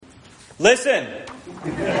Listen.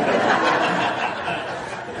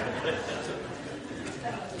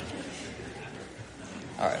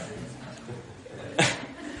 All right.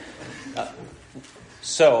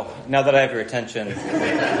 So, now that I have your attention,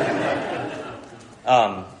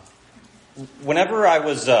 whenever I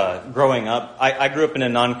was growing up, I grew up in a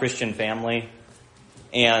non-Christian family.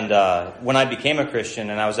 And when I became a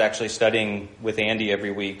Christian and I was actually studying with Andy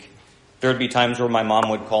every week, there would be times where my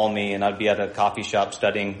mom would call me and I'd be at a coffee shop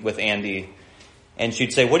studying with Andy. And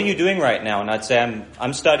she'd say, "What are you doing right now?" And I'd say,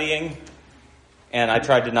 I'm studying. And I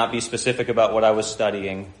tried to not be specific about what I was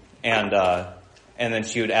studying. And then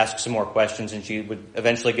she would ask some more questions, and she would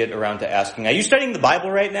eventually get around to asking, "Are you studying the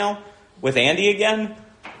Bible right now with Andy again?"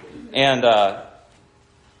 And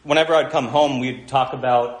whenever I'd come home, we'd talk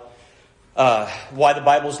about why the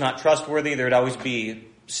Bible's not trustworthy. There'd always be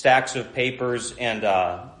stacks of papers and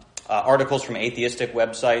articles from atheistic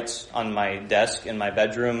websites on my desk in my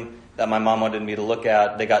bedroom that my mom wanted me to look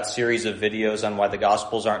at. They got series of videos on why the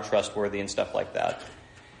Gospels aren't trustworthy and stuff like that.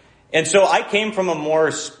 And so I came from a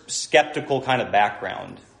more skeptical kind of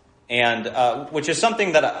background, and which is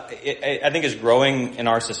something that I think is growing in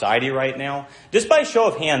our society right now. Just by show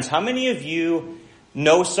of hands, how many of you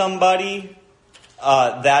know somebody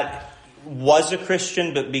that was a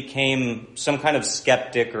Christian but became some kind of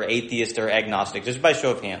skeptic or atheist or agnostic? Just by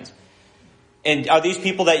show of hands. And are these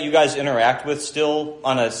people that you guys interact with still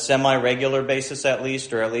on a semi-regular basis at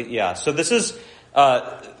least? Yeah. So this is...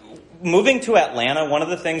 moving to Atlanta, one of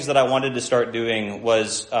the things that I wanted to start doing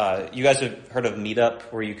was, you guys have heard of Meetup,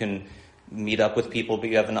 where you can meet up with people,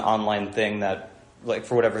 but you have an online thing that, like,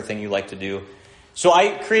 for whatever thing you like to do. So I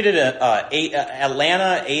created a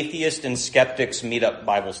Atlanta Atheist and Skeptics Meetup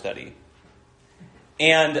Bible Study.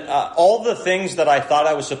 And all the things that I thought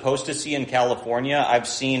I was supposed to see in California, I've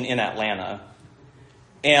seen in Atlanta.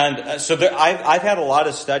 And so I've had a lot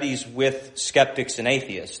of studies with skeptics and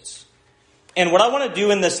atheists. And what I want to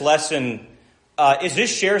do in this lesson is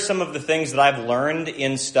just share some of the things that I've learned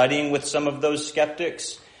in studying with some of those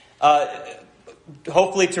skeptics,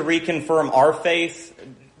 hopefully to reconfirm our faith,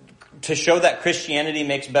 to show that Christianity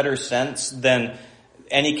makes better sense than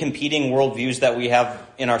any competing worldviews that we have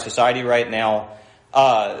in our society right now,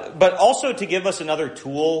 but also to give us another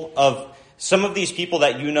tool of some of these people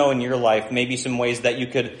that you know in your life, maybe some ways that you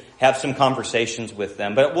could have some conversations with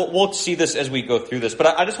them. But we'll see this as we go through this. But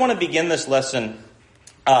I just want to begin this lesson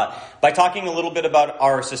by talking a little bit about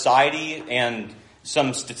our society and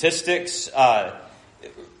some statistics.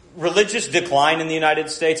 Religious decline in the United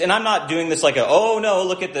States. And I'm not doing this like oh no,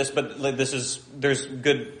 look at this, but there's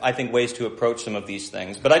good, I think, ways to approach some of these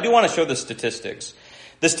things. But I do want to show the statistics.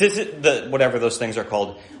 Whatever those things are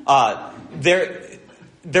called.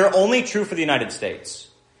 They're only true for the United States.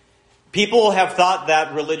 People have thought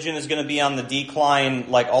that religion is going to be on the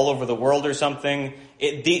decline, like all over the world or something.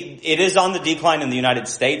 It is on the decline in the United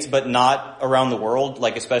States, but not around the world,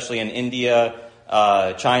 like especially in India,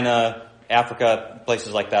 China, Africa,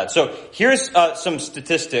 places like that. So here's some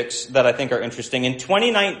statistics that I think are interesting. In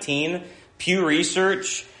 2019, Pew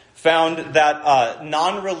Research found that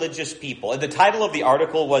non-religious people, the title of the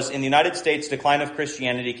article was, "In the United States, Decline of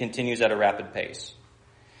Christianity Continues at a Rapid Pace."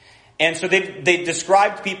 And so they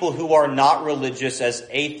described people who are not religious as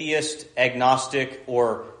atheist, agnostic,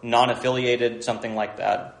 or non-affiliated, something like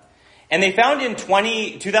that. And they found in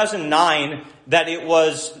 2009 that it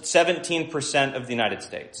was 17% of the United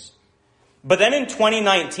States. But then in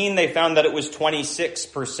 2019, they found that it was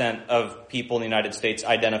 26% of people in the United States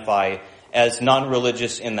identify as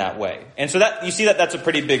non-religious in that way. And so that you see that that's a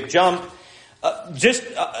pretty big jump.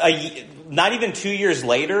 Not even 2 years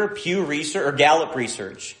later, Pew Research or Gallup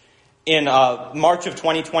Research, in March of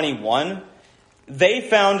 2021, they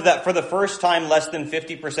found that for the first time, less than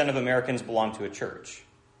 50% of Americans belong to a church.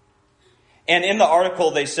 And in the article,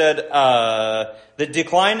 they said the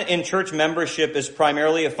decline in church membership is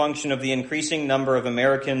primarily a function of the increasing number of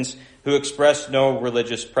Americans who express no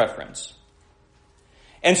religious preference.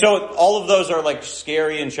 And so all of those are like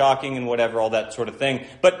scary and shocking and whatever, all that sort of thing.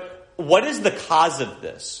 But what is the cause of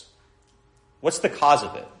this? What's the cause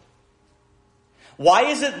of it? Why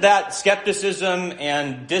is it that skepticism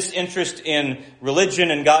and disinterest in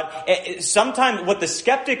religion and God, sometimes what the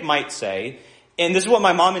skeptic might say, and this is what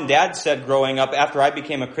my mom and dad said growing up after I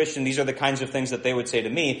became a Christian, these are the kinds of things that they would say to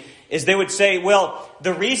me, is they would say, well,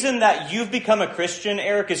 the reason that you've become a Christian,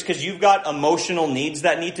 Eric, is because you've got emotional needs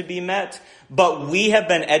that need to be met, but we have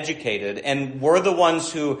been educated, and we're the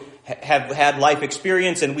ones who have had life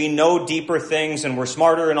experience, and we know deeper things, and we're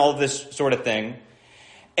smarter and all this sort of thing.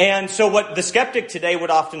 And so what the skeptic today would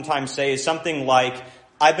oftentimes say is something like,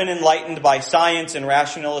 I've been enlightened by science and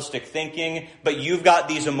rationalistic thinking, but you've got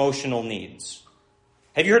these emotional needs.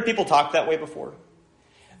 Have you heard people talk that way before?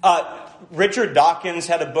 Richard Dawkins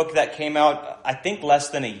had a book that came out, I think, less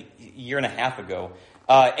than a year and a half ago.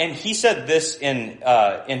 And he said this in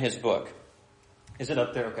his book. Is it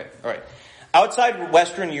up there? Okay. All right. Outside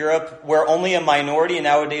Western Europe, where only a minority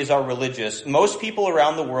nowadays are religious, most people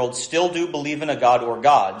around the world still do believe in a god or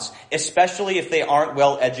gods, especially if they aren't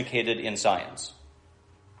well educated in science.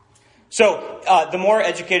 So, the more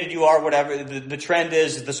educated you are, whatever, the trend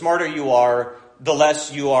is, the smarter you are, the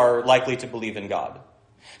less you are likely to believe in God.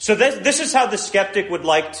 So this is how the skeptic would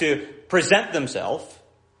like to present themselves.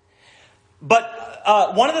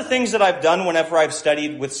 But one of the things that I've done whenever I've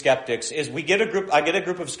studied with skeptics is I get a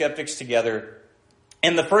group of skeptics together,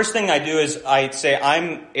 and the first thing I do is I say,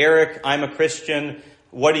 I'm Eric, I'm a Christian,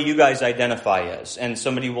 what do you guys identify as? And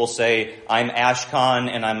somebody will say, I'm Ashkan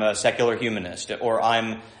and I'm a secular humanist, or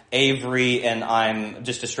I'm Avery and I'm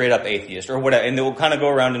just a straight up atheist, or whatever. And we'll kind of go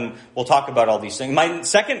around and we'll talk about all these things. My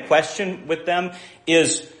second question with them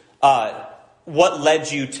is, what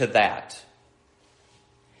led you to that?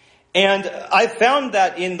 And I found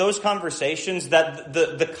that in those conversations that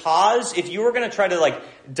the cause, if you were going to try to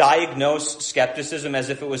diagnose skepticism as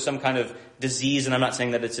if it was some kind of disease, and I'm not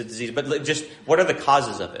saying that it's a disease, but just what are the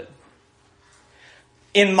causes of it?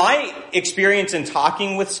 In my experience in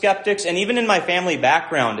talking with skeptics, and even in my family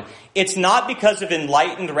background, it's not because of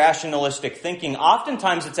enlightened rationalistic thinking.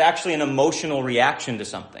 Oftentimes it's actually an emotional reaction to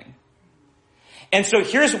something. And so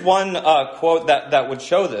here's one quote that would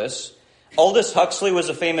show this. Aldous Huxley was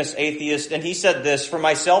a famous atheist, and he said this, "For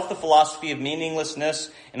myself, the philosophy of meaninglessness,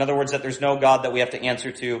 in other words, that there's no God that we have to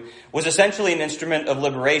answer to, was essentially an instrument of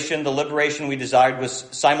liberation. The liberation we desired was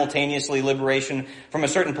simultaneously liberation from a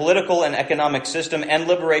certain political and economic system and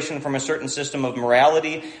liberation from a certain system of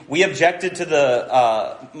morality. We objected to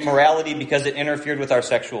the morality because it interfered with our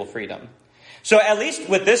sexual freedom." So at least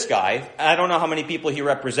with this guy, I don't know how many people he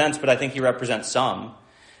represents, but I think he represents some,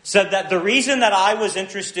 said that the reason that I was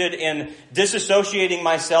interested in disassociating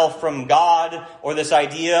myself from God or this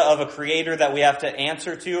idea of a creator that we have to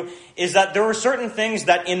answer to is that there were certain things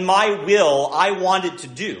that in my will I wanted to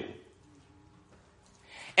do.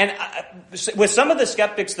 And with some of the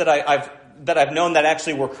skeptics that I've known that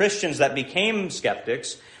actually were Christians that became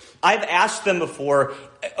skeptics, I've asked them before,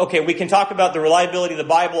 okay, we can talk about the reliability of the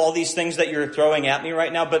Bible, all these things that you're throwing at me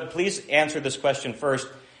right now, but please answer this question first.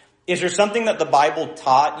 Is there something that the Bible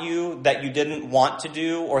taught you that you didn't want to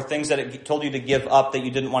do, or things that it told you to give up that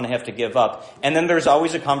you didn't want to have to give up? And then there's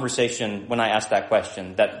always a conversation when I ask that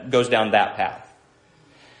question that goes down that path.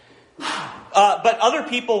 But other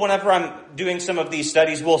people, whenever I'm doing some of these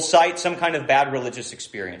studies, will cite some kind of bad religious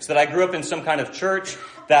experience. That I grew up in some kind of church,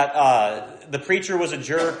 that the preacher was a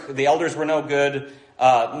jerk, the elders were no good,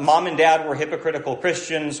 mom and dad were hypocritical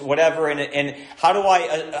Christians, whatever. And how do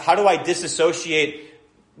I disassociate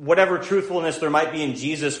whatever truthfulness there might be in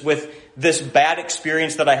Jesus with this bad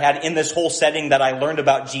experience that I had in this whole setting that I learned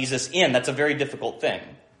about Jesus in? That's a very difficult thing.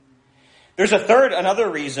 There's another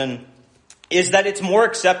reason is that it's more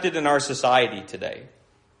accepted in our society today.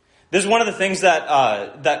 This is one of the things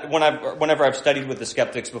that whenever I've studied with the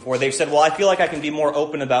skeptics before, they've said, well, I feel like I can be more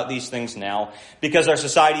open about these things now because our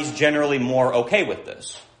society's generally more okay with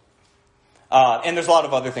this. And there's a lot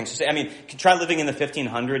of other things to say. I mean, try living in the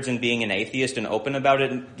 1500s and being an atheist and open about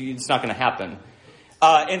it. It's not going to happen.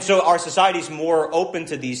 And so our society's more open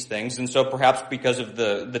to these things. And so perhaps because of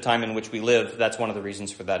the time in which we live, that's one of the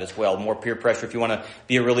reasons for that as well. More peer pressure. If you want to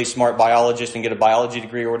be a really smart biologist and get a biology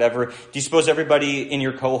degree or whatever, do you suppose everybody in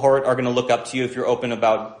your cohort are going to look up to you if you're open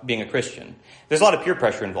about being a Christian? There's a lot of peer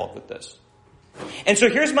pressure involved with this. And so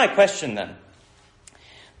here's my question then.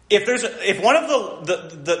 If one of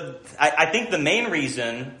I think the main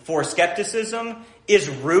reason for skepticism is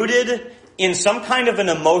rooted in some kind of an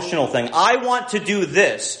emotional thing. I want to do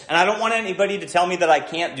this, and I don't want anybody to tell me that I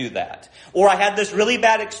can't do that. Or I had this really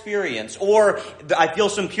bad experience, or I feel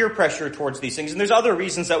some peer pressure towards these things. And there's other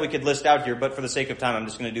reasons that we could list out here, but for the sake of time, I'm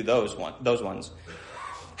just going to do those ones.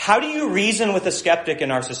 How do you reason with a skeptic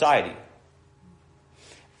in our society?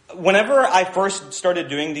 Whenever I first started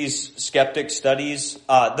doing these skeptic studies,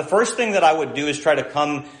 the first thing that I would do is try to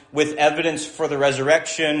come with evidence for the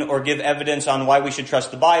resurrection or give evidence on why we should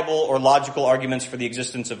trust the Bible or logical arguments for the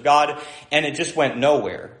existence of God, and it just went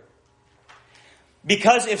nowhere.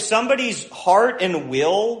 Because if somebody's heart and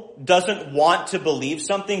will doesn't want to believe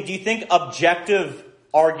something, do you think objective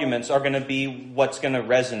arguments are going to be what's going to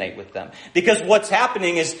resonate with them? Because what's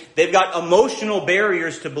happening is they've got emotional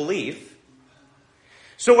barriers to belief.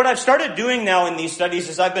 So what I've started doing now in these studies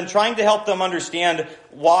is I've been trying to help them understand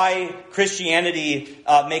why Christianity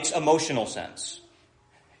makes emotional sense.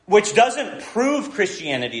 Which doesn't prove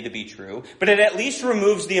Christianity to be true, but it at least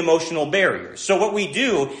removes the emotional barriers. So what we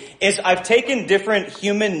do is I've taken different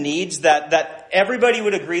human needs that everybody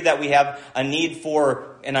would agree that we have a need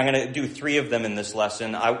for, and I'm going to do 3 of them in this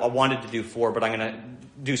lesson. I wanted to do 4, but I'm going to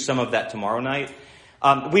do some of that tomorrow night.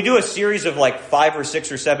 We do a series of like 5 or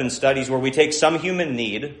 6 or 7 studies where we take some human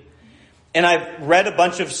need, and I've read a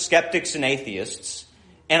bunch of skeptics and atheists,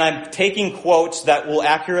 and I'm taking quotes that will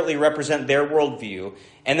accurately represent their worldview,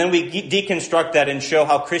 and then we deconstruct that and show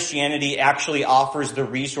how Christianity actually offers the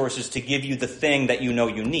resources to give you the thing that you know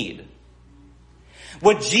you need.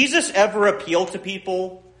 Would Jesus ever appeal to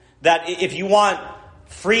people that if you want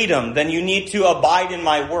freedom, then you need to abide in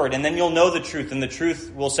my word, and then you'll know the truth, and the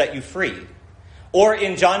truth will set you free? Or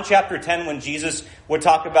in John chapter 10, when Jesus would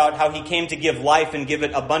talk about how he came to give life and give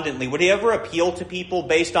it abundantly, would he ever appeal to people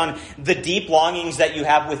based on the deep longings that you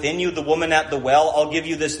have within you? The woman at the well, I'll give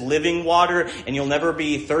you this living water and you'll never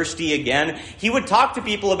be thirsty again. He would talk to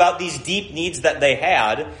people about these deep needs that they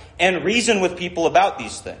had and reason with people about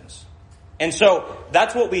these things. And so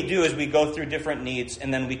that's what we do is we go through different needs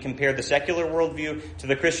and then we compare the secular worldview to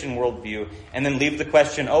the Christian worldview and then leave the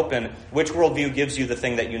question open, which worldview gives you the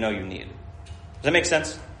thing that you know you need? Does that make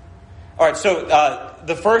sense? All right, so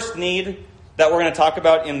the first need that we're going to talk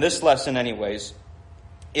about in this lesson anyways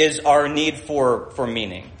is our need for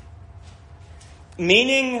meaning.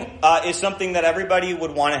 Meaning is something that everybody would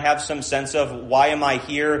want to have some sense of. Why am I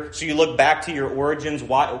here? So you look back to your origins.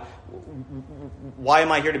 Why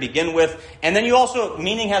am I here to begin with? And then you also,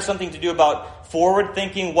 meaning has something to do about forward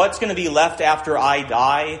thinking. What's going to be left after I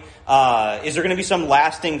die? Is there going to be some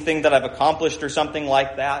lasting thing that I've accomplished or something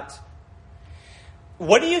like that?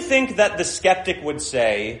 What do you think that the skeptic would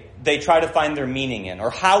say they try to find their meaning in? Or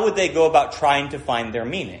how would they go about trying to find their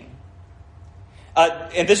meaning?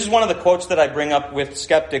 And this is one of the quotes that I bring up with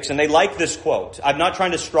skeptics, and they like this quote. I'm not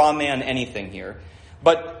trying to straw man anything here.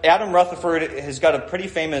 But Adam Rutherford has got a pretty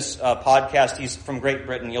famous podcast. He's from Great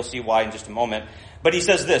Britain. You'll see why in just a moment. But he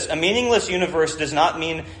says this: a meaningless universe does not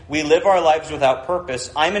mean we live our lives without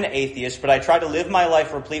purpose. I'm an atheist, but I try to live my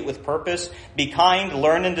life replete with purpose. Be kind,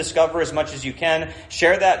 learn and discover as much as you can.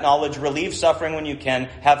 Share that knowledge, relieve suffering when you can.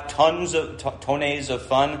 Have tons of tonnes of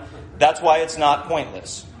fun. That's why it's not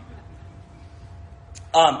pointless.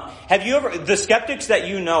 Have you ever, the skeptics that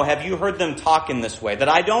you know, have you heard them talk in this way? That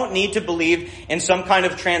I don't need to believe in some kind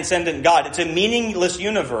of transcendent God. It's a meaningless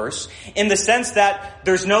universe in the sense that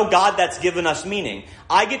there's no God that's given us meaning.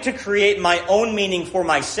 I get to create my own meaning for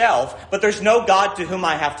myself, but there's no God to whom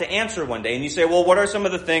I have to answer one day. And you say, well, what are some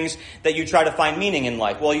of the things that you try to find meaning in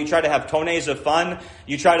life? Well, you try to have tonnes of fun.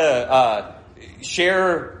 You try to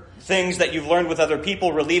share things that you've learned with other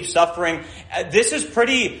people, relieve suffering. This is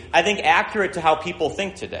pretty, I think, accurate to how people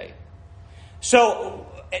think today. So,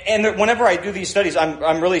 and whenever I do these studies,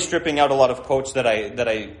 I'm really stripping out a lot of quotes that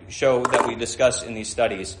I show that we discuss in these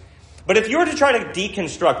studies. But if you were to try to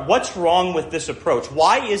deconstruct what's wrong with this approach,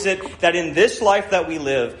 why is it that in this life that we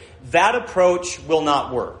live, that approach will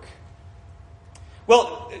not work?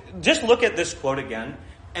 Well, just look at this quote again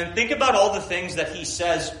and think about all the things that he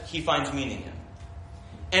says he finds meaning in.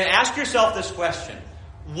 And ask yourself this question: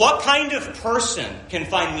 what kind of person can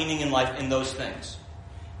find meaning in life in those things?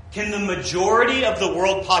 Can the majority of the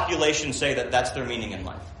world population say that that's their meaning in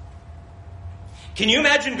life? Can you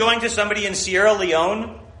imagine going to somebody in Sierra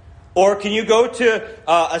Leone? Or can you go to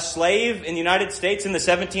a slave in the United States in the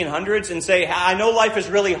 1700s and say, I know life is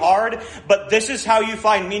really hard, but this is how you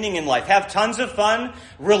find meaning in life. Have tons of fun,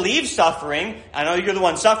 relieve suffering. I know you're the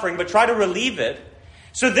one suffering, but try to relieve it.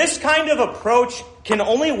 So this kind of approach can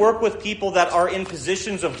only work with people that are in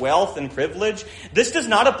positions of wealth and privilege. This does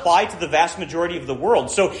not apply to the vast majority of the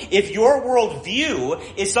world. So if your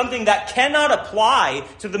worldview is something that cannot apply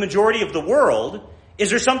to the majority of the world, is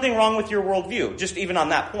there something wrong with your worldview, just even on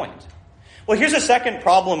that point? Well, here's a second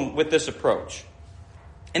problem with this approach.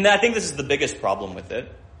 And I think this is the biggest problem with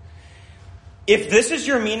it. If this is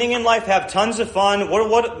your meaning in life, have tons of fun.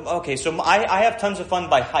 Okay, so I have tons of fun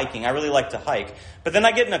by hiking. I really like to hike. But then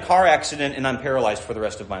I get in a car accident and I'm paralyzed for the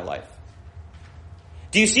rest of my life.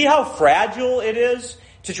 Do you see how fragile it is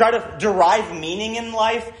to try to derive meaning in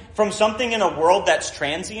life from something in a world that's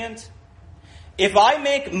transient? If I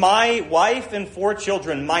make my wife and 4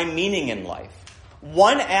 children my meaning in life,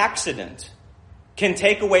 one accident can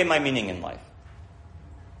take away my meaning in life.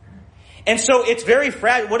 And so it's very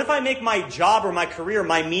fragile. What if I make my job or my career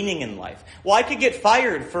my meaning in life? Well, I could get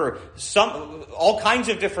fired for all kinds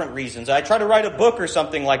of different reasons. I try to write a book or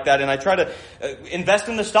something like that, and I try to invest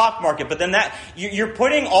in the stock market. But then you're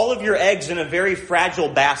putting all of your eggs in a very fragile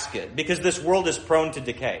basket because this world is prone to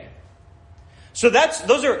decay. So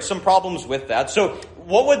those are some problems with that. So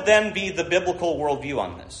what would then be the biblical worldview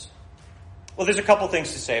on this? Well, there's a couple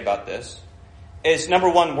things to say about this. Is number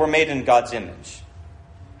one, we're made in God's image.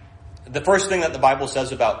 The first thing that the Bible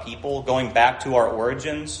says about people, going back to our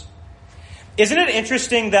origins, isn't it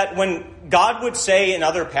interesting that when God would say in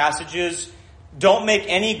other passages, don't make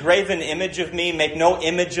any graven image of me, make no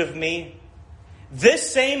image of me,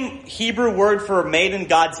 this same Hebrew word for made in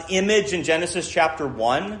God's image in Genesis chapter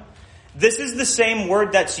 1, this is the same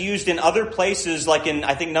word that's used in other places, like in,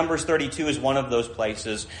 I think Numbers 32 is one of those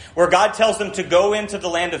places, where God tells them to go into the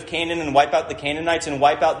land of Canaan and wipe out the Canaanites and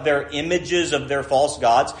wipe out their images of their false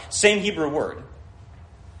gods. Same Hebrew word.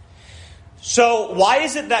 So why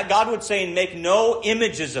is it that God would say, make no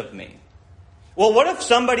images of me? Well, what if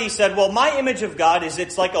somebody said, well, my image of God is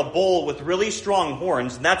it's like a bull with really strong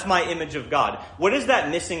horns, and that's my image of God. What is that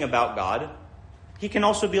missing about God? He can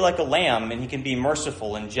also be like a lamb, and he can be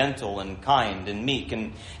merciful and gentle and kind and meek.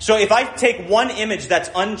 And so if I take one image that's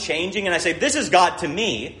unchanging and I say, this is God to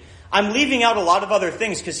me, I'm leaving out a lot of other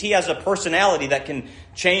things because he has a personality that can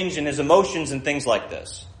change in his emotions and things like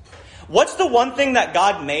this. What's the one thing that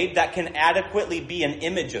God made that can adequately be an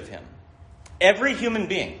image of him? Every human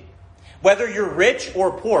being. Whether you're rich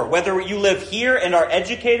or poor, whether you live here and are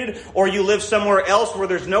educated, or you live somewhere else where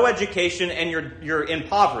there's no education and you're in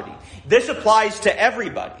poverty. This applies to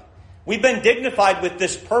everybody. We've been dignified with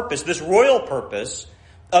this purpose, this royal purpose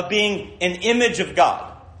of being an image of God.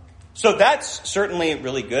 So that's certainly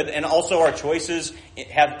really good. And also our choices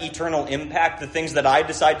have eternal impact. The things that I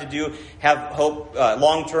decide to do have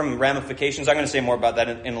long-term ramifications. I'm going to say more about that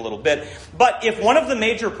in a little bit. But if one of the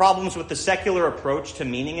major problems with the secular approach to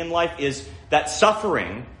meaning in life is that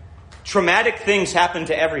suffering, traumatic things happen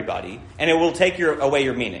to everybody, and it will take away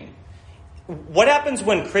your meaning. What happens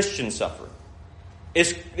when Christians suffer?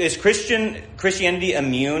 Is Christianity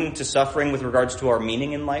immune to suffering with regards to our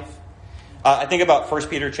meaning in life? I think about 1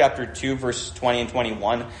 Peter chapter 2, verse 20 and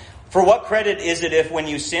 21. For what credit is it if when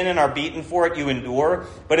you sin and are beaten for it, you endure?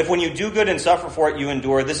 But if when you do good and suffer for it, you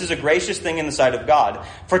endure, this is a gracious thing in the sight of God.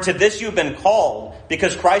 For to this you have been called,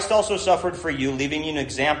 because Christ also suffered for you, leaving you an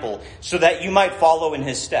example, so that you might follow in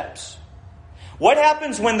his steps. What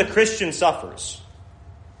happens when the Christian suffers?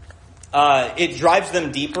 It drives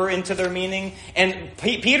them deeper into their meaning. And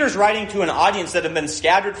Peter's writing to an audience that have been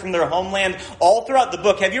scattered from their homeland all throughout the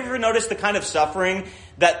book. Have you ever noticed the kind of suffering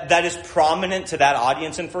that is prominent to that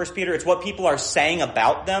audience in 1 Peter? It's what people are saying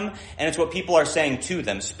about them, and it's what people are saying to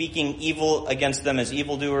them, speaking evil against them as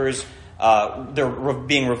evildoers. They're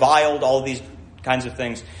being reviled, all of these kinds of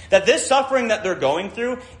things. That this suffering that they're going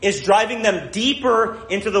through is driving them deeper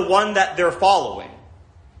into the one that they're following.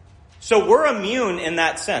 So we're immune in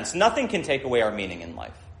that sense. Nothing can take away our meaning in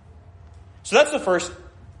life. So that's the first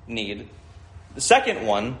need. The second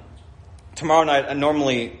one, tomorrow night,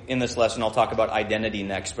 normally in this lesson I'll talk about identity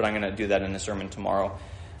next, but I'm going to do that in the sermon tomorrow.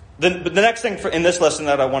 The next thing in this lesson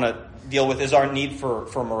that I want to deal with is our need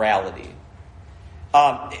for morality.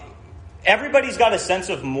 Everybody's got a sense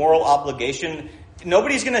of moral obligation.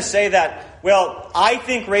 Nobody's going to say that, well, I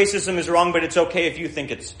think racism is wrong, but it's okay if you think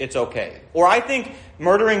it's okay. Or I think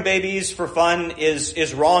murdering babies for fun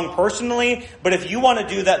is wrong personally, but if you want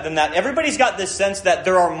to do that, then that. Everybody's got this sense that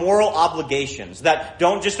there are moral obligations that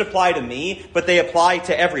don't just apply to me, but they apply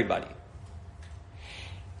to everybody.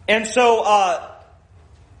 And so,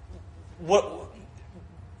 what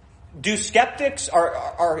do skeptics,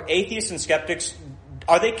 are atheists and skeptics,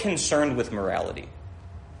 are they concerned with morality?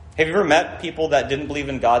 Have you ever met people that didn't believe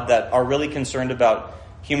in God that are really concerned about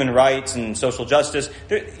human rights and social justice?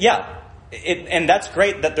 And that's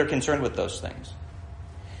great that they're concerned with those things.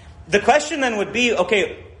 The question then would be,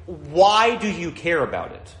 okay, why do you care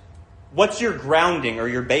about it? What's your grounding or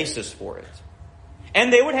your basis for it?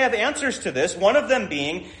 And they would have answers to this, one of them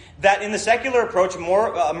being that in the secular approach,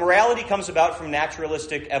 morality comes about from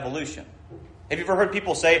naturalistic evolution. Have you ever heard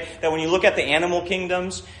people say that when you look at the animal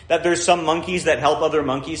kingdoms, that there's some monkeys that help other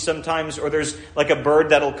monkeys sometimes, or there's like a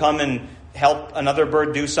bird that'll come and help another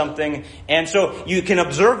bird do something? And so you can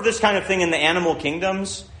observe this kind of thing in the animal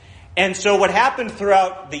kingdoms. And so what happened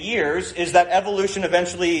throughout the years is that evolution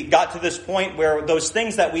eventually got to this point where those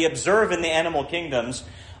things that we observe in the animal kingdoms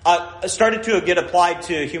started to get applied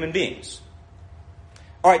to human beings.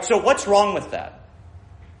 All right, so what's wrong with that?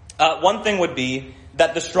 One thing would be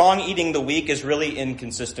that the strong eating the weak is really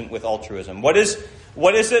inconsistent with altruism. What is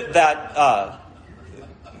What is it that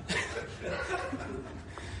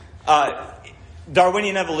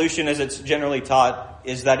Darwinian evolution, as it's generally taught,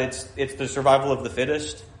 is that it's the survival of the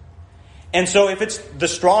fittest? And so if it's the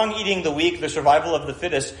strong eating the weak, the survival of the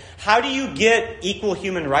fittest, how do you get equal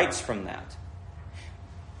human rights from that?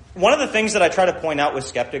 One of the things that I try to point out with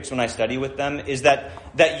skeptics when I study with them is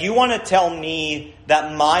that you want to tell me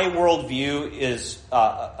that my worldview is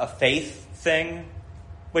a faith thing,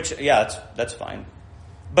 which, yeah, that's fine.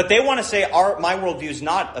 But they want to say my worldview is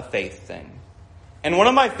not a faith thing. And one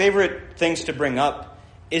of my favorite things to bring up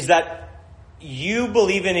is that you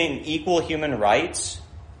believing in equal human rights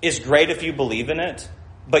is great if you believe in it,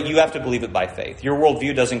 but you have to believe it by faith. Your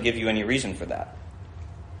worldview doesn't give you any reason for that.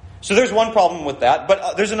 So there's one problem with that,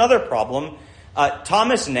 but there's another problem.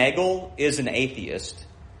 Thomas Nagel is an atheist,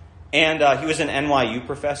 and he was an NYU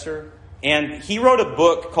professor, and he wrote a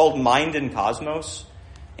book called Mind and Cosmos,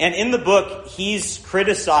 and in the book, he's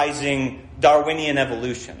criticizing Darwinian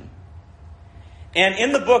evolution. And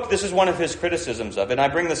in the book, this is one of his criticisms of it, and I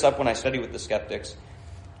bring this up when I study with the skeptics.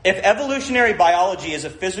 If evolutionary biology is a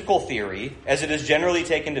physical theory, as it is generally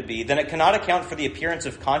taken to be, then it cannot account for the appearance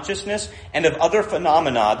of consciousness and of other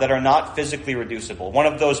phenomena that are not physically reducible, one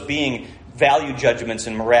of those being value judgments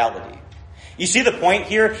and morality. You see the point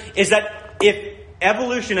here is that if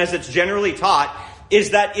evolution, as it's generally taught, is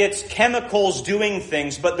that it's chemicals doing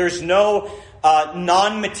things, but there's no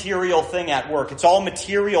non-material thing at work. It's all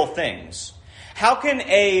material things. How can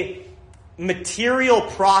a material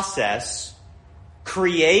process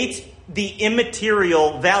create the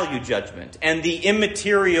immaterial value judgment and the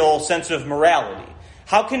immaterial sense of morality?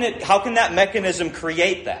 How can that mechanism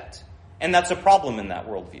create that? And that's a problem in that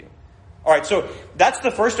worldview. All right, so that's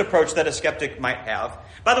the first approach that a skeptic might have.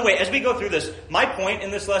 By the way, as we go through this, my point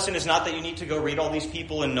in this lesson is not that you need to go read all these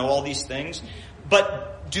people and know all these things,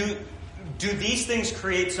 but do these things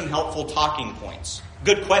create some helpful talking points?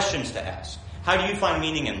 Good questions to ask. How do you find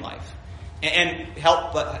meaning in life? And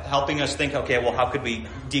helping us think, okay, well, how could we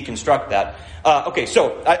deconstruct that? Okay,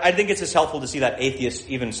 so I think it's just helpful to see that atheists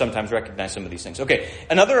even sometimes recognize some of these things. Okay,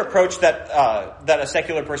 another approach that a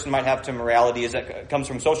secular person might have to morality is that comes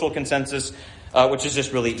from social consensus, which is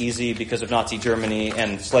just really easy because of Nazi Germany,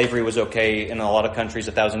 and slavery was okay in a lot of countries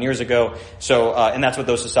 1,000 years ago. So, and that's what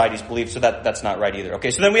those societies believe. So that's not right either. Okay,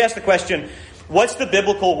 so then we ask the question: what's the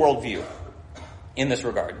biblical worldview in this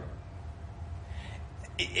regard?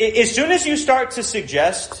 As soon as you start to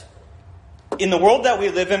suggest, in the world that we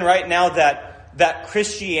live in right now, that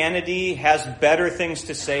Christianity has better things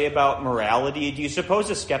to say about morality, do you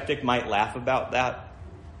suppose a skeptic might laugh about that?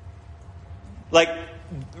 Like,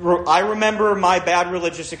 I remember my bad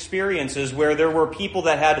religious experiences where there were people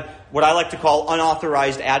that had what I like to call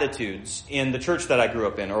unauthorized attitudes in the church that I grew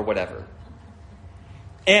up in or whatever.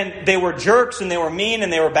 And they were jerks and they were mean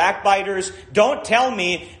and they were backbiters. Don't tell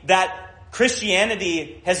me that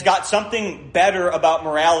Christianity has got something better about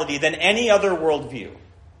morality than any other worldview.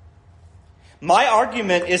 My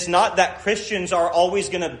argument is not that Christians are always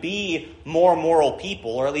going to be more moral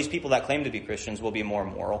people, or at least people that claim to be Christians will be more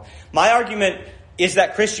moral. My argument is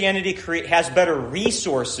that Christianity has better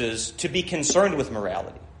resources to be concerned with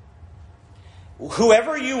morality.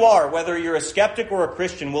 Whoever you are, whether you're a skeptic or a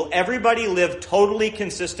Christian, will everybody live totally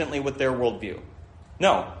consistently with their worldview?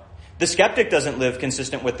 No. The skeptic doesn't live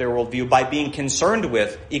consistent with their worldview by being concerned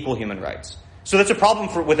with equal human rights. So that's a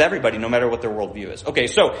problem with everybody, no matter what their worldview is. Okay,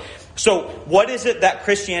 so what is it that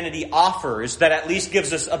Christianity offers that at least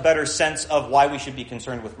gives us a better sense of why we should be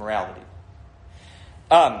concerned with morality?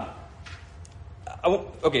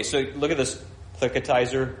 Okay, so look at this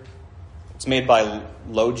clicatizer. It's made by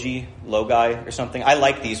Logi or something. I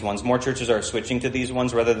like these ones. More churches are switching to these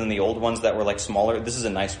ones rather than the old ones that were like smaller. This is a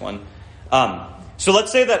nice one. So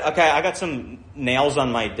let's say that, okay, I got some nails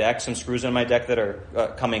on my deck, some screws on my deck that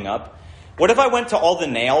are coming up. What if I went to all the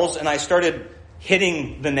nails and I started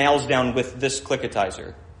hitting the nails down with this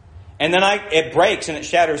clicatizer? And then it breaks and it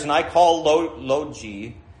shatters, and I call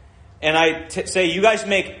Logi and I say, you guys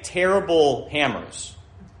make terrible hammers.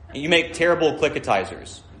 You make terrible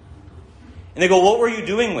clicatizers. And they go, what were you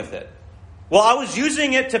doing with it? Well, I was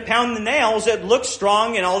using it to pound the nails. It looks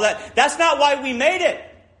strong and all that. That's not why we made it.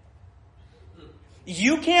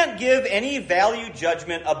 You can't give any value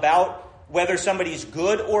judgment about whether somebody's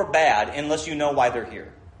good or bad unless you know why they're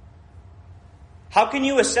here. How can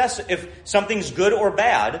you assess if something's good or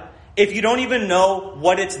bad if you don't even know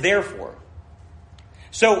what it's there for?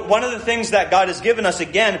 So one of the things that God has given us,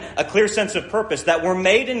 again, a clear sense of purpose, that we're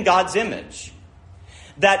made in God's image.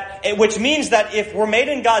 Which means that if we're made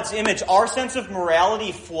in God's image, our sense of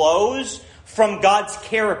morality flows from God's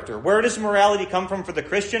character. Where does morality come from for the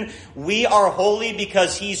Christian? We are holy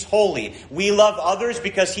because He's holy. We love others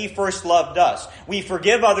because He first loved us. We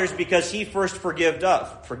forgive others because He first forgave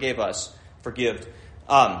us.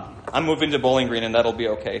 I'm moving to Bowling Green and that'll be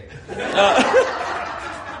okay.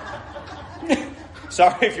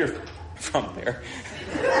 Sorry if you're from there.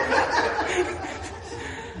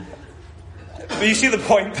 But you see the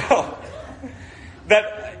point, though,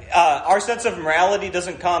 that our sense of morality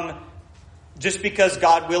doesn't come just because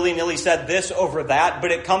God willy-nilly said this over that,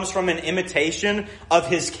 but it comes from an imitation of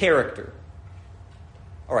His character.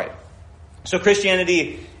 All right. So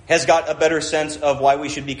Christianity has got a better sense of why we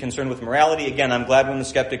should be concerned with morality. Again, I'm glad when the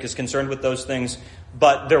skeptic is concerned with those things,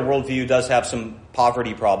 but their worldview does have some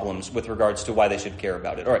poverty problems with regards to why they should care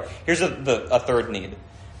about it. All right. Here's a third need.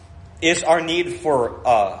 Is our need for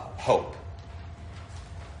hope.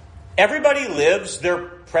 Everybody lives their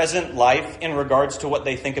present life in regards to what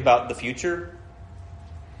they think about the future.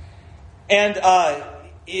 And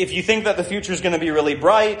if you think that the future is going to be really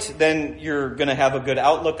bright, then you're going to have a good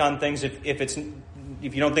outlook on things. If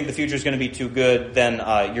you don't think the future is going to be too good, then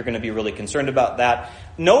you're going to be really concerned about that.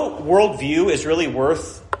 No worldview is really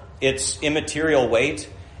worth its immaterial weight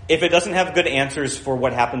if it doesn't have good answers for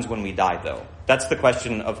what happens when we die, though. That's the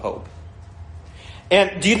question of hope.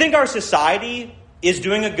 And do you think our society is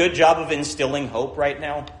doing a good job of instilling hope right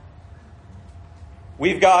now?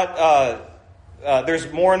 We've got,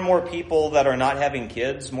 there's more and more people that are not having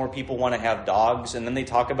kids. More people want to have dogs. And then they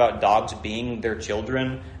talk about dogs being their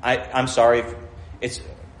children. I'm sorry. It's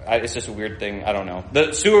just a weird thing. I don't know.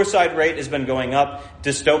 The suicide rate has been going up.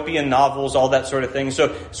 Dystopian novels, all that sort of thing.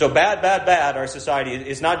 So bad. Our society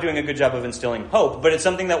is not doing a good job of instilling hope. But it's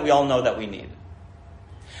something that we all know that we need.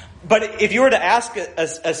 But if you were to ask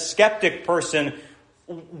a skeptic person,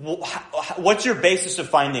 what's your basis of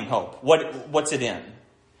finding hope? What's it in?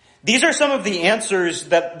 These are some of the answers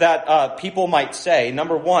that people might say.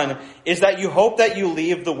 Number one is that you hope that you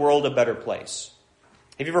leave the world a better place.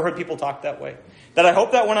 Have you ever heard people talk that way? That I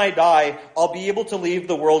hope that when I die, I'll be able to leave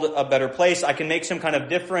the world a better place. I can make some kind of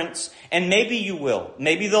difference. And maybe you will.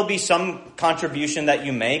 Maybe there'll be some contribution that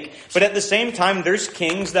you make. But at the same time, there's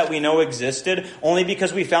kings that we know existed only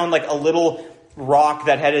because we found like a little rock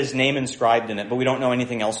that had his name inscribed in it, but we don't know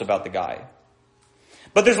anything else about the guy.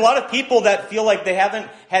 But there's a lot of people that feel like they haven't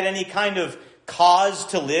had any kind of cause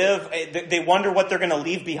to live. They wonder what they're going to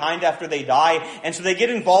leave behind after they die. And so they get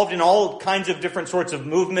involved in all kinds of different sorts of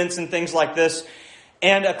movements and things like this.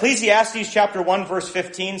 And Ecclesiastes chapter 1 verse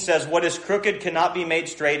 15 says, what is crooked cannot be made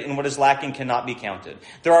straight, and what is lacking cannot be counted.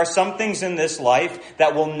 There are some things in this life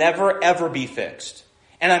that will never ever be fixed.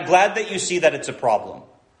 And I'm glad that you see that it's a problem.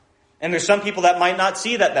 And there's some people that might not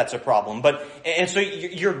see that that's a problem. And so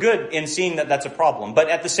you're good in seeing that that's a problem. But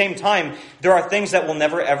at the same time, there are things that will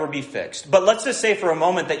never ever be fixed. But let's just say for a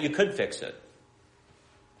moment that you could fix it.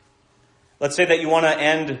 Let's say that you want to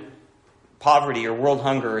end poverty or world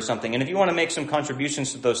hunger or something. And if you want to make some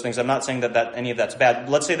contributions to those things, I'm not saying that any of that's bad.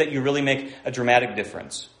 Let's say that you really make a dramatic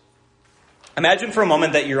difference. Imagine for a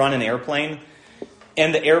moment that you're on an airplane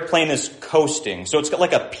and the airplane is coasting. So it's got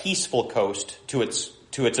like a peaceful coast to its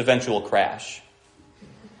eventual crash.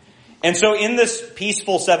 And so in this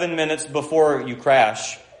peaceful 7 minutes before you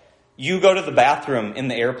crash, you go to the bathroom in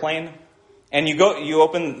the airplane and you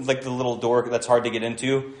open like the little door that's hard to get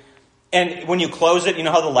into. And when you close it, you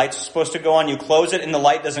know how the light's supposed to go on? You close it and the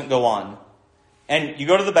light doesn't go on. And you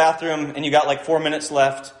go to the bathroom and you got like 4 minutes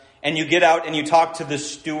left and you get out and you talk to the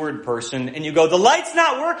steward person and you go, the light's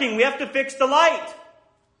not working. We have to fix the light.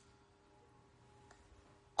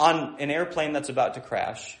 On an airplane that's about to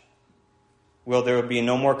crash, well, there will be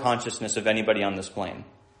no more consciousness of anybody on this plane.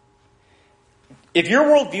 If your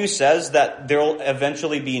worldview says that there will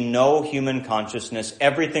eventually be no human consciousness,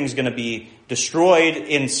 everything's going to be destroyed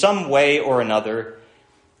in some way or another,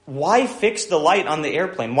 why fix the light on the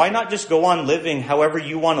airplane? Why not just go on living however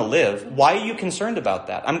you want to live? Why are you concerned about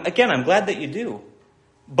that? I'm glad that you do.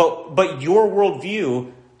 But your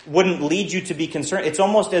worldview wouldn't lead you to be concerned. It's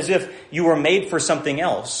almost as if you were made for something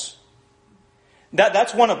else.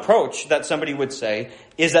 That's one approach that somebody would say,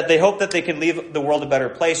 is that they hope that they can leave the world a better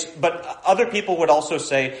place. But other people would also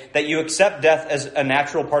say that you accept death as a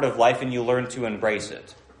natural part of life and you learn to embrace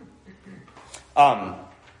it. I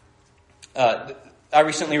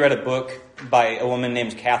recently read a book by a woman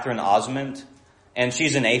named Catherine Osmond, and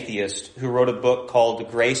she's an atheist who wrote a book called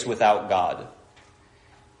Grace Without God.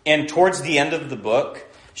 And towards the end of the book,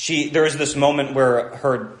 there was this moment where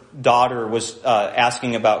her daughter was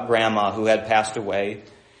asking about grandma who had passed away.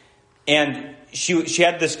 And she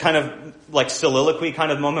had this kind of like soliloquy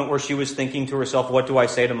kind of moment where she was thinking to herself, what do I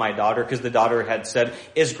say to my daughter? Because the daughter had said,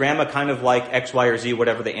 is grandma kind of like X, Y, or Z,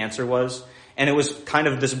 whatever the answer was? And it was kind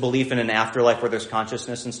of this belief in an afterlife where there's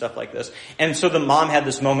consciousness and stuff like this. And so the mom had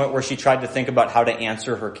this moment where she tried to think about how to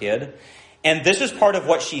answer her kid. And this is part of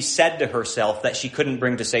what she said to herself that she couldn't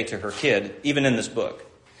bring to say to her kid, even in this book.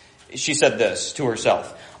 She said this to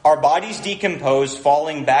herself: our bodies decompose,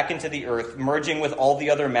 falling back into the earth, merging with all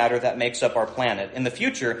the other matter that makes up our planet. In the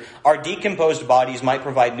future, our decomposed bodies might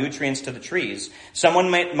provide nutrients to the trees. Someone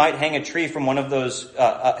might hang a tree from one of those,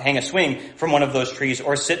 hang a swing from one of those trees,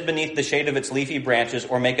 or sit beneath the shade of its leafy branches,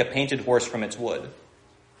 or make a painted horse from its wood.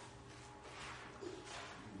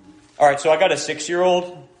 All right, so I got a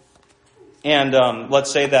 6-year-old, and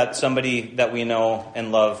let's say that somebody that we know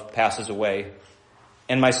and love passes away.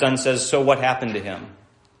 And my son says, so what happened to him?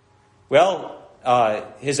 Well,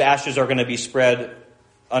 his ashes are going to be spread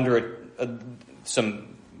under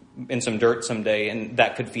some dirt someday, and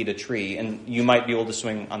that could feed a tree, and you might be able to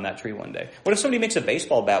swing on that tree one day. What if somebody makes a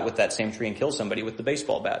baseball bat with that same tree and kills somebody with the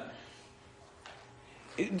baseball bat?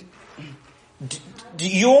 Do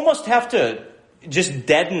you almost have to just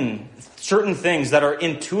deaden certain things that are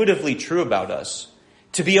intuitively true about us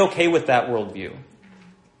to be okay with that worldview?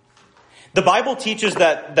 The Bible teaches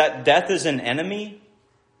that death is an enemy,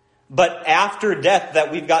 but after death that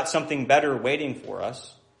we've got something better waiting for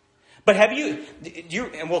us. But have you,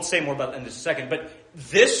 and we'll say more about that in just a second, but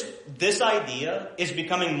this idea is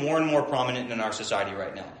becoming more and more prominent in our society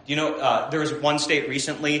right now. You know, there was one state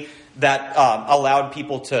recently that allowed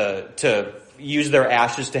people to use their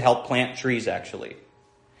ashes to help plant trees, actually.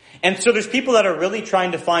 And so there's people that are really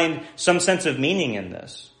trying to find some sense of meaning in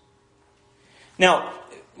this. Now,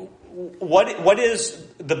 what is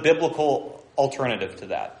the biblical alternative to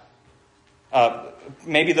that?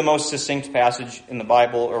 Maybe the most succinct passage in the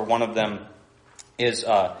Bible, or one of them, is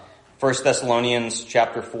 1 Thessalonians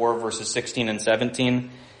chapter 4, verses 16 and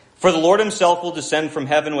 17. For the Lord himself will descend from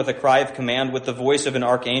heaven with a cry of command, with the voice of an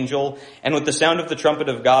archangel, and with the sound of the trumpet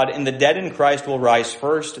of God, and the dead in Christ will rise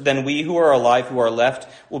first. Then we who are alive, who are left,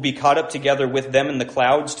 will be caught up together with them in the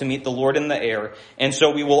clouds to meet the Lord in the air, and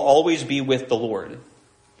so we will always be with the Lord.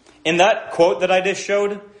 In that quote that I just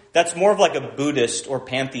showed, that's more of like a Buddhist or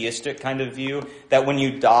pantheistic kind of view, that when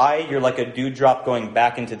you die, you're like a dewdrop going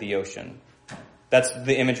back into the ocean. That's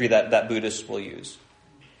the imagery that Buddhists will use.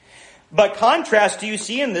 By contrast, do you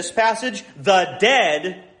see in this passage, the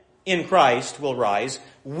dead in Christ will rise.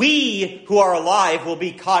 We who are alive will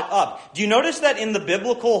be caught up. Do you notice that in the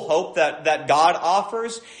biblical hope that God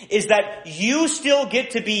offers is that you still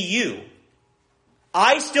get to be you.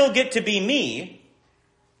 I still get to be me.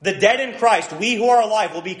 The dead in Christ, we who are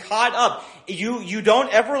alive, will be caught up. You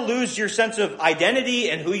don't ever lose your sense of identity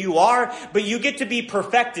and who you are, but you get to be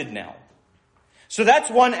perfected now. So that's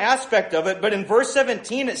one aspect of it. But in verse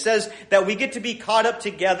 17, it says that we get to be caught up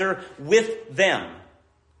together with them.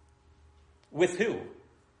 With who?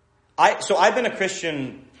 So I've been a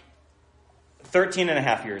Christian 13 and a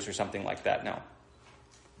half years or something like that now.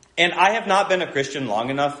 And I have not been a Christian long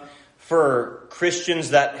enough for Christians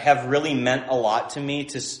that have really meant a lot to me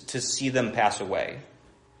to see them pass away.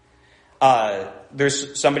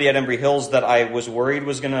 There's somebody at Embry Hills that I was worried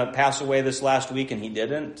was going to pass away this last week, and he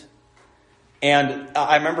didn't. And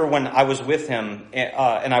I remember when I was with him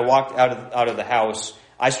and I walked out of the house,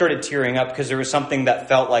 I started tearing up because there was something that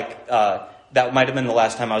felt like that might have been the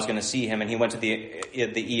last time I was going to see him, and he went to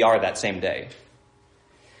the ER that same day.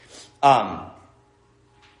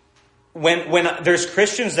 When there's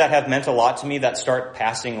Christians that have meant a lot to me that start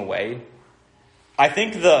passing away, I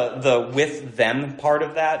think the with them part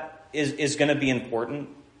of that is going to be important.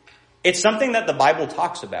 It's something that the Bible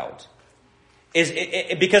talks about.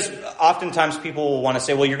 Because oftentimes people will want to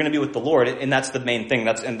say, well, you're going to be with the Lord, and that's the main thing.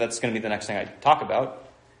 That's going to be the next thing I talk about.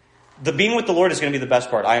 The being with the Lord is going to be the best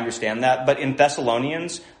part. I understand that. But in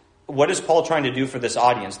Thessalonians, what is Paul trying to do for this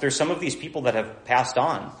audience? There's some of these people that have passed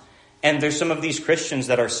on. And there's some of these Christians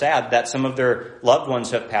that are sad that some of their loved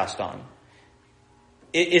ones have passed on.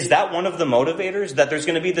 Is that one of the motivators? That there's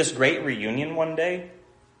going to be this great reunion one day?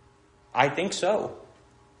 I think so.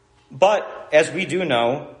 But, as we do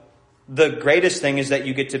know, the greatest thing is that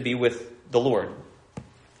you get to be with the Lord,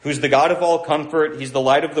 who's the God of all comfort. He's the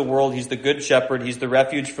light of the world. He's the good shepherd. He's the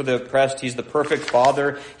refuge for the oppressed. He's the perfect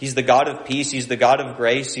Father. He's the God of peace. He's the God of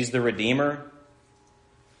grace. He's the Redeemer.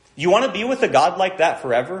 You want to be with a God like that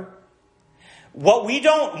forever? What we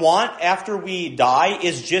don't want after we die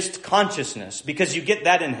is just consciousness, because you get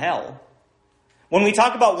that in hell. When we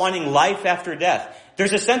talk about wanting life after death,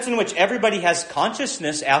 there's a sense in which everybody has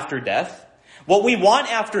consciousness after death. What we want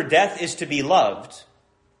after death is to be loved.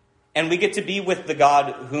 And we get to be with the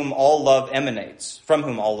God from whom all love emanates.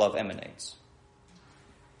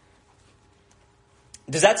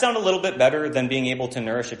 Does that sound a little bit better than being able to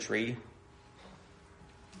nourish a tree?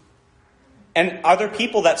 And are there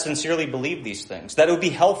people that sincerely believe these things? That it would be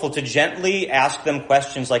helpful to gently ask them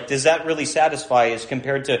questions like, does that really satisfy as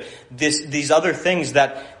compared to these other things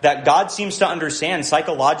that God seems to understand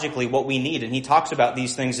psychologically what we need? And he talks about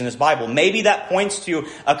these things in his Bible. Maybe that points to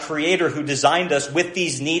a creator who designed us with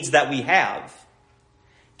these needs that we have.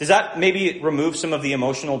 Does that maybe remove some of the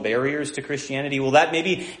emotional barriers to Christianity? Will that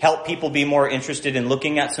maybe help people be more interested in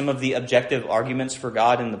looking at some of the objective arguments for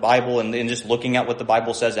God in the Bible and just looking at what the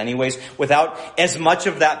Bible says anyways, without as much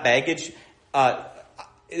of that baggage?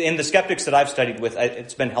 In the skeptics that I've studied with,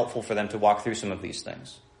 it's been helpful for them to walk through some of these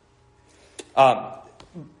things.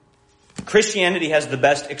 Christianity has the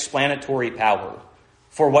best explanatory power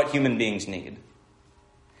for what human beings need.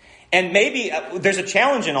 And maybe there's a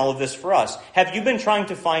challenge in all of this for us. Have you been trying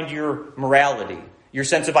to find your morality, your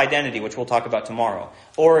sense of identity, which we'll talk about tomorrow,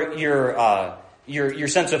 or your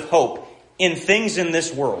sense of hope in things in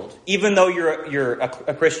this world, even though you're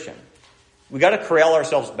a Christian? We got to corral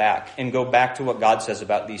ourselves back and go back to what God says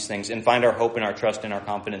about these things and find our hope and our trust and our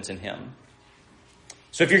confidence in Him.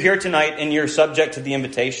 So if you're here tonight and you're subject to the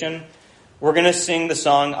invitation, we're going to sing the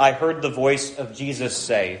song, "I Heard the Voice of Jesus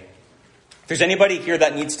Say." If there's anybody here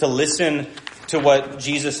that needs to listen to what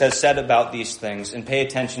Jesus has said about these things and pay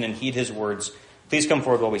attention and heed his words, please come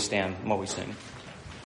forward while we stand and while we sing.